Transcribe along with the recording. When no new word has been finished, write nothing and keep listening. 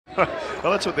Well,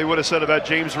 that's what they would have said about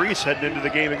James Reese heading into the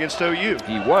game against OU.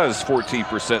 He was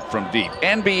 14% from deep.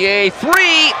 NBA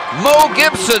three, Mo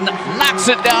Gibson knocks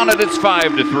it down and it's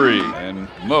 5-3. And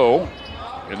Mo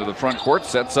into the front court,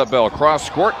 sets up Bell. Cross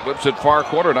court, whips it far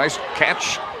corner. Nice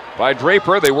catch by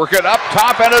Draper. They work it up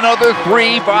top and another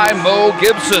three by Mo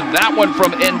Gibson. That one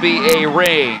from NBA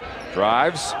range.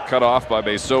 Drives, cut off by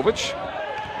Besovic.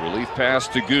 Relief pass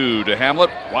to Goo to Hamlet.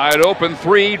 Wide open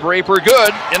three. Draper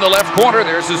good in the left corner.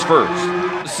 There's his first.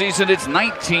 This season it's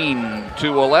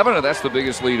 19-11, and that's the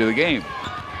biggest lead of the game.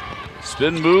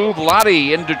 Spin move.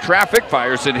 Lottie into traffic.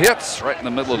 Fires and hits right in the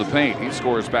middle of the paint. He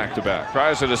scores back-to-back.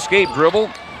 Tries an escape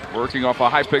dribble. Working off a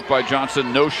high pick by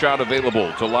Johnson. No shot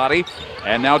available to Lottie.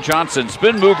 And now Johnson.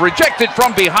 Spin move rejected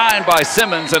from behind by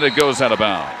Simmons, and it goes out of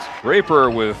bounds. Draper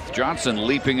with Johnson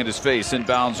leaping in his face.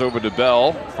 Inbounds over to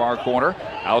Bell. Far corner.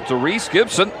 Out to Reese.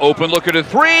 Gibson. Open look at a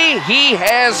three. He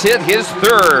has hit his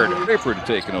third. Draper to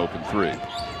take an open three.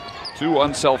 Too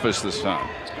unselfish this time.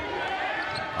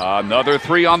 Another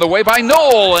three on the way by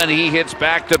Knoll, and he hits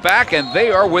back-to-back, and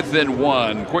they are within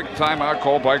one. Quick timeout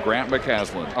called by Grant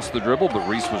McCaslin. Lost the dribble, but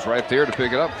Reese was right there to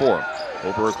pick it up for him.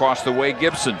 Over across the way,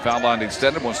 Gibson. Foul line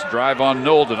extended, wants to drive on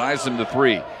Knoll, denies him the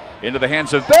three. Into the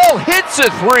hands of Bell, hits a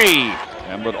three!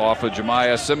 Hamlet off of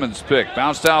Jemiah Simmons' pick.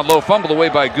 Bounce down low, fumbled away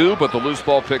by Goo, but the loose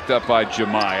ball picked up by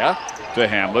Jemiah. To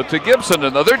Hamlet, to Gibson,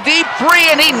 another deep three,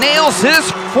 and he nails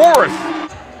his fourth!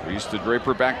 Reese to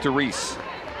Draper, back to Reese.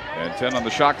 And 10 on the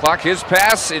shot clock. His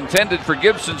pass intended for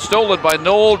Gibson, stolen by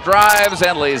Knoll, drives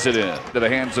and lays it in to the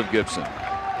hands of Gibson.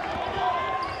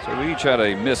 So we each had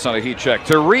a miss on a heat check.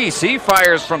 To Reese, he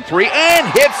fires from three and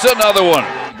hits another one.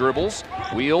 Dribbles,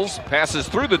 wheels, passes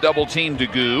through the double team to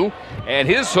Goo. And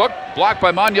his hook, blocked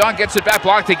by Magnan, gets it back,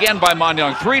 blocked again by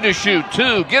Magnan. Three to shoot,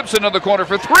 two. Gibson on the corner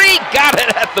for three, got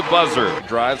it at the buzzer.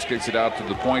 Drives, kicks it out to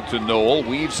the point to Knoll,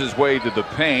 weaves his way to the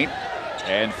paint.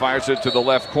 And fires it to the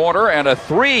left corner, and a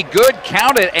three, good,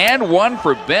 counted, and one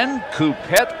for Ben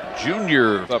Coupette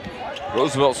Jr.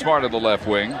 Roosevelt Smart in the left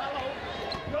wing.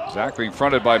 Exactly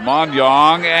fronted by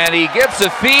Magnan, and he gets a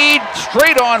feed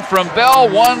straight on from Bell,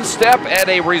 one step and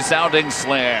a resounding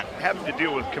slam. Having to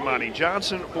deal with Kamani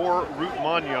Johnson or Root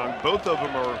Magnan, both of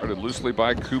them are... Started loosely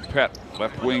by Coupette,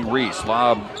 left wing Reese.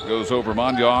 Lob goes over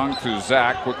Magnan to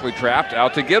Zach, quickly trapped,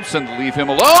 out to Gibson to leave him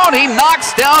alone. He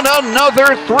knocks down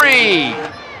another three.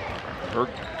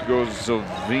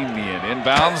 Ergozovinian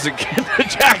inbounds again to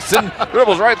Jackson.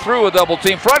 Dribbles right through a double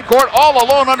team. Front court, all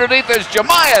alone underneath is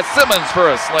Jemiah Simmons for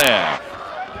a slam.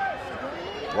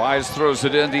 Wise throws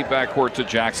it in deep backcourt to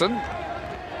Jackson.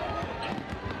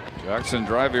 Jackson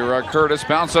driving around Curtis,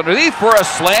 bounce underneath for a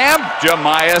slam.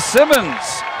 Jemiah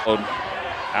Simmons.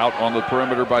 Out on the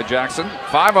perimeter by Jackson.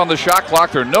 5 on the shot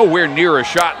clock. They're nowhere near a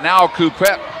shot now.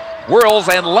 Coupette whirls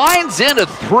and lines in a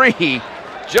three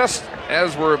just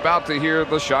as we're about to hear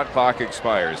the shot clock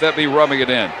expires. That be rubbing it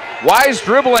in. Wise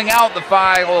dribbling out the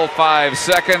final 5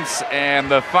 seconds,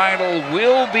 and the final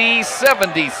will be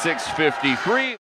 76-53.